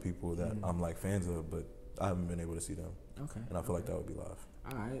some other people that I'm like fans of, but I haven't been able to see them. Okay. And I feel like that would be live.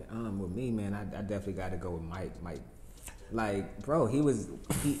 All right. With me, man, I definitely got to go with Mike. Like, bro,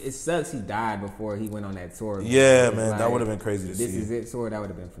 it sucks he died before he went on that tour. Yeah, man, that would have been crazy to see. This Is It tour, that would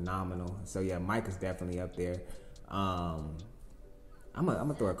have been phenomenal. So, yeah, Mike is definitely up there. I'm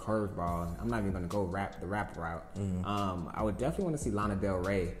gonna throw a curveball. I'm not even gonna go the rap route. I would definitely want to see Lana Del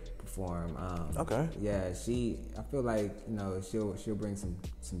Rey perform. Okay. Yeah, I feel like, you know, she'll bring some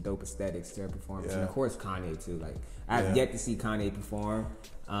dope aesthetics to her performance, and of course Kanye too. Like I've yet to see Kanye perform.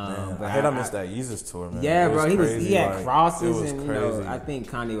 But I missed that Yeezus tour, man. Yeah, bro, he had like, crosses, and you know, crazy. I think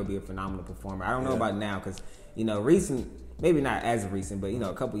Kanye would be a phenomenal performer. I don't know about now because, you know, maybe not as recent, but, you know,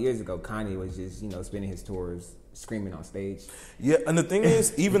 a couple years ago, Kanye was just, you know, spinning his tours, screaming on stage. Yeah, and the thing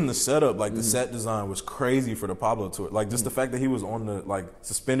is, even the setup, like the set design was crazy for the Pablo tour. Like just the fact that he was on the, like,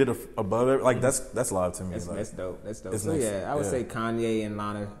 suspended above it, like that's live to me. That's dope. That's dope. So yeah, I would say Kanye and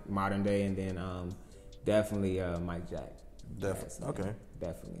Lana modern day, and then definitely Mike Jack. Definitely. Okay.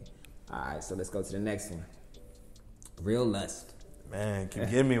 Definitely. All right, so let's go to the next one. Real Lust. Man, can you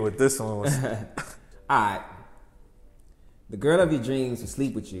get me with this one? All right. The girl of your dreams will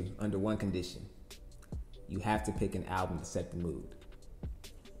sleep with you under one condition. You have to pick an album to set the mood.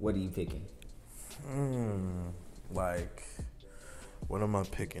 What are you picking? Like, what am I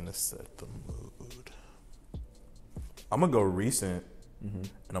picking to set the mood? I'm gonna go recent, and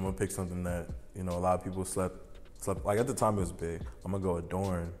I'm gonna pick something that, you know, a lot of people slept. Like at the time, it was big. I'm gonna go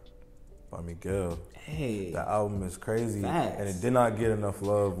Adorn by Miguel. Hey, that album is crazy, facts. And it did not get enough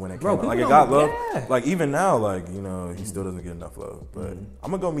love when it came out. Like it got love, like even now, like, you know, he still doesn't get enough love. But I'm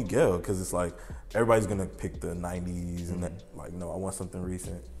gonna go Miguel because it's like everybody's gonna pick the '90s and that, like, no, I want something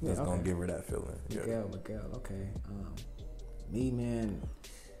recent that's gonna give her that feeling. Miguel, okay. Me, man,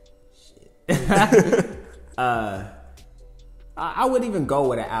 shit. I wouldn't even go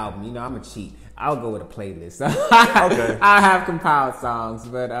with an album. You know, I'm a cheat. I'll go with a playlist. Okay. I have compiled songs,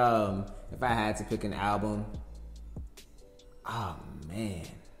 but if I had to pick an album, oh man,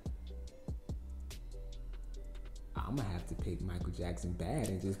 I'm I'm gonna have to pick Michael Jackson Bad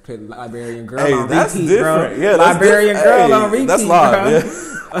and just put Liberian Girl hey, on that's repeat, different. bro. Yeah, that's Liberian Girl on repeat, that's live.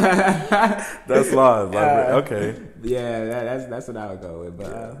 bro. Yeah. That's live. Okay. Yeah, that's what I would go with. But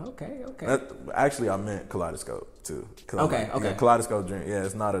okay. Actually, I meant Kaleidoscope too. Okay. Yeah, Kaleidoscope Dream. Yeah,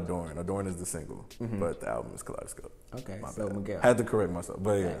 it's not Adorn. Adorn is the single, but the album is Kaleidoscope. Okay, My so bad. Miguel. Had to correct myself,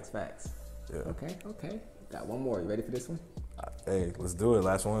 but yeah. Facts. Yeah. Okay. Got one more. You ready for this one? Hey, let's do it.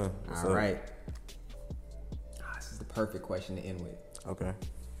 Last one. What's All up? right. This is the perfect question to end with. Okay.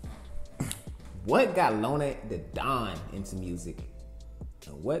 What got Lona The Don into music?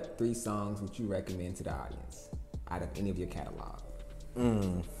 And what 3 songs would you recommend to the audience out of any of your catalog?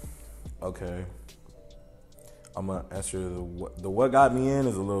 Okay. I'm gonna answer the what got me in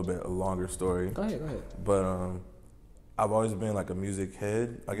is a little bit a longer story. Go ahead. But I've always been like a music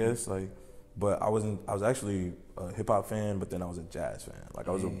head, I guess. But I was actually a hip hop fan, but then I was a jazz fan. Like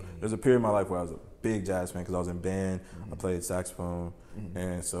there's a period in my life where I was a big jazz fan because I was in band. I played saxophone,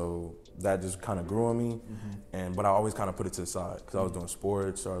 and so that just kind of grew on me. But I always kind of put it to the side because I was doing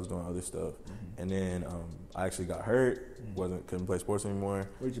sports or I was doing other stuff. And then I actually got hurt. Couldn't play sports anymore.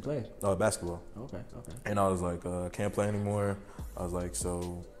 Where did you play? Basketball. Okay. And I was like, can't play anymore. I was like,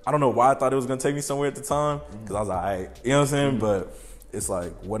 so I don't know why I thought it was gonna take me somewhere at the time because I was like, alright, you know what I'm saying? But it's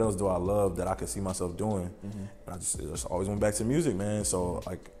like, what else do I love that I could see myself doing? And I just always went back to music, man. So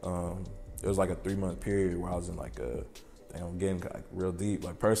like, it was like a 3-month period where I was in like I'm getting like real deep,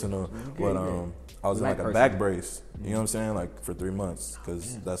 like personal. But I was in like a back brace, you know what I'm saying? Like for 3 months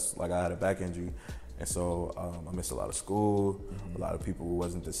because that's like I had a back injury. And so I missed a lot of school. A lot of people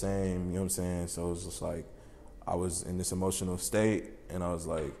wasn't the same, you know what I'm saying? So it was just like, I was in this emotional state and I was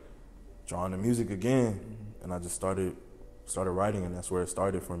like drawing to music again. And I just started writing, and that's where it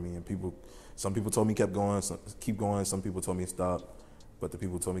started for me. And some people told me keep going. Some people told me stop. But the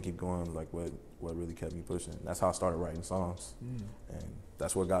people who told me keep going, like what really kept me pushing. That's how I started writing songs. And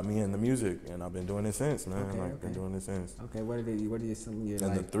that's what got me into music. And I've been doing it since, man. Been doing it since. Okay, what are you some of your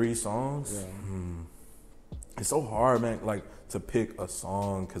And the 3 songs? Yeah. It's so hard, man, like to pick a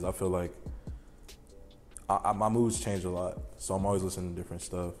song because I feel like my moods change a lot. So I'm always listening to different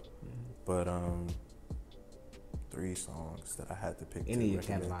stuff. But 3 songs that I had to pick. Any of your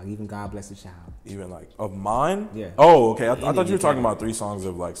catalog, even God Bless the Child. Even like of mine? Yeah. Oh, okay. I thought you were talking about 3 songs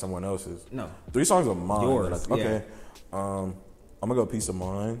of like someone else's. No. 3 songs of mine. Yours. Okay. I'm gonna go Peace of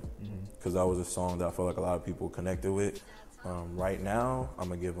Mind because that was a song that I felt like a lot of people connected with. Right now, I'm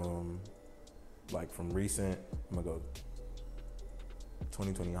gonna give them like from recent. I'm gonna go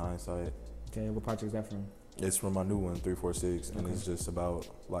 2020 Hindsight. Okay, what project is that from? It's from my new one, 346, and it's just about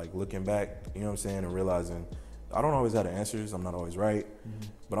like looking back, you know what I'm saying, and realizing I don't always have the answers. I'm not always right,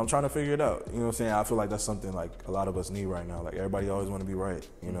 but I'm trying to figure it out. You know what I'm saying? I feel like that's something like a lot of us need right now. Like everybody always want to be right.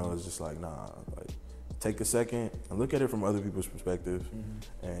 You know, it's just like, nah, like take a second and look at it from other people's perspective,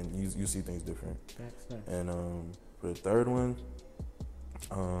 and you see things different. Facts. And for the 3rd one,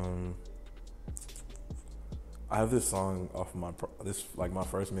 I have this song off of my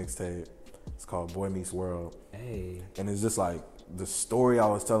first mixtape. It's called Boy Meets World. Hey. And it's just like the story I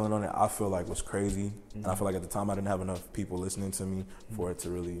was telling on it, I feel like was crazy. And I feel like at the time I didn't have enough people listening to me for it to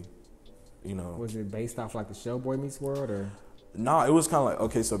really, you know. Was it based off like the show Boy Meets World or? Nah, it was kind of like,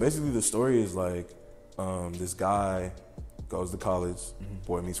 okay, so basically the story is like this guy goes to college,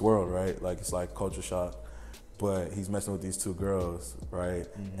 Boy Meets World, right? Like it's like culture shock. But he's messing with these 2 girls, right?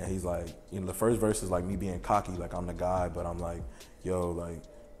 And he's like, you know, the first verse is like me being cocky, like I'm the guy, but I'm like, yo, like,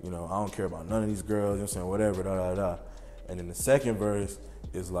 you know, I don't care about none of these girls, you know what I'm saying, whatever, da. And then the second verse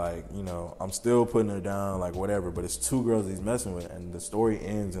is like, you know, I'm still putting her down, like whatever, but it's 2 girls he's messing with, and the story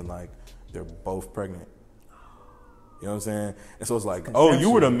ends in like, they're both pregnant. You know what I'm saying? And so it's like, oh,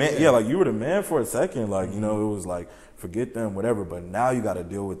 you were the man, like you were the man for a second, like, you know, it was like, forget them, whatever, but now you got to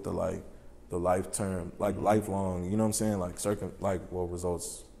deal with the life term, like lifelong, you know what I'm saying, like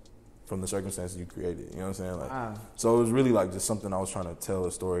results from the circumstances you created, you know what I'm saying? Like, so it was really like just something I was trying to tell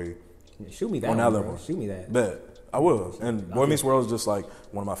a story. Shoot me that on one, that bro. level. Shoot me that. Bet. I will. And Boy Meets World is just like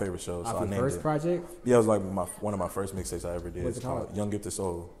one of my favorite shows. So I named first it. Project? Yeah, it was like one of my first mixtapes I ever did. What's it called? Young Gifted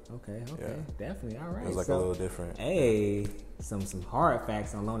Soul. Okay. Yeah. Definitely. All right. It was like a little different. Hey, some hard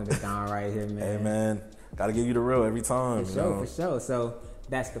facts on Lona The Don right here, man. Hey, man. Gotta give you the real every time. For sure. So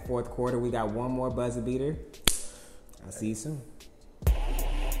that's the 4th quarter. We got one more buzzer beater. I'll see you soon.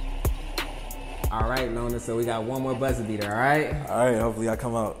 All right, Lona. So we got one more buzzer beater. All right. All right. Hopefully, I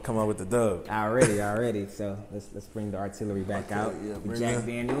come out with the dub. Already. So let's bring the artillery back out. Yeah, the Jack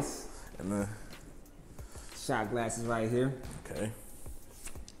Daniels. And the shot glasses right here. Okay.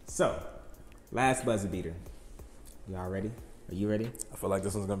 So, last buzzer beater. Y'all ready? Are you ready? I feel like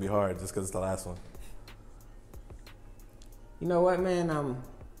this one's gonna be hard just because it's the last one. You know what, man?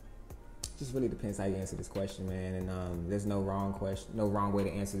 Just really depends how you answer this question, man. And there's no wrong way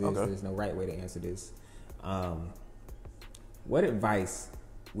to answer this. Okay. There's no right way to answer this. What advice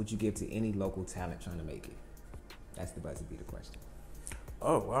would you give to any local talent trying to make it? That's the buzzer beater question.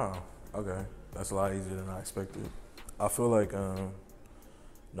 Oh, wow. Okay. That's a lot easier than I expected. I feel like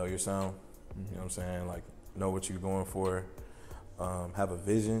know your sound. Mm-hmm. You know what I'm saying? Like, know what you're going for. Have a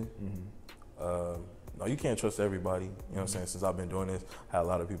vision. Mm-hmm. No, you can't trust everybody. You know what I'm saying? Since I've been doing this, I had a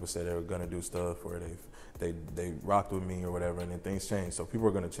lot of people say they were gonna do stuff or they rocked with me or whatever, and then things change. So people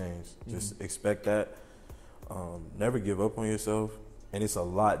are gonna change. Mm-hmm. Just expect that. Never give up on yourself. And it's a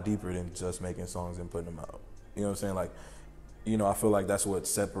lot deeper than just making songs and putting them out. You know what I'm saying? Like, you know, I feel like that's what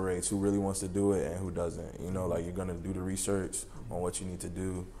separates who really wants to do it and who doesn't. You know, like, you're gonna do the research on what you need to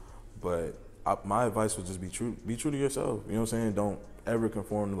do, but my advice would just be true to yourself. You know what I'm saying? Don't ever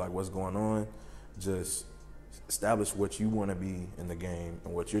conform to like what's going on. Just establish what you want to be in the game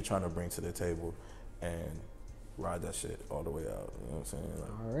and what you're trying to bring to the table, and ride that shit all the way out. You know what I'm saying?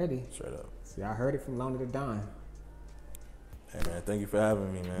 Like, already. Straight up. See, I heard it from Lona The Don. Hey, man, thank you for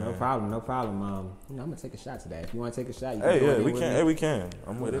having me, man. No problem. You know, I'm going to take a shot today. If you want to take a shot, you can. Hey, yeah, we can. Hey, we can.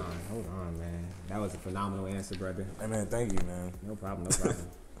 I'm with it. Hold on, man. That was a phenomenal answer, brother. Hey, man, thank you, man. No problem.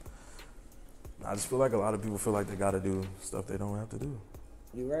 I just feel like a lot of people feel like they got to do stuff they don't have to do.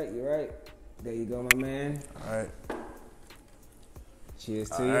 You're right. There you go, my man. All right. Cheers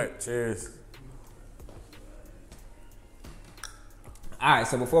to you. All right, cheers. All right,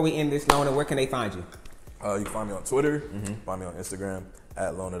 so before we end this, Lona, where can they find you? You can find me on Twitter. Mm-hmm. Find me on Instagram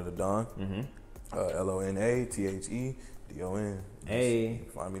at Lona The Don. Mm-hmm. LONATHEDON. Hey.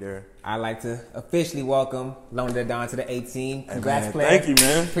 Find me there. I'd like to officially welcome Lona The Don to the 18. Congrats, hey, player. Thank you,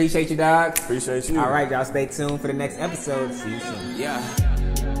 man. Appreciate you, dog. Appreciate you. All right, y'all. Stay tuned for the next episode. See you soon. Yeah.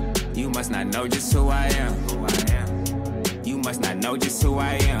 You must not know just who I am. You must not know just who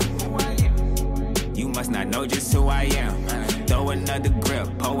I am. You must not know just who I am. Throw another grip,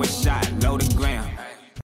 pour a shot.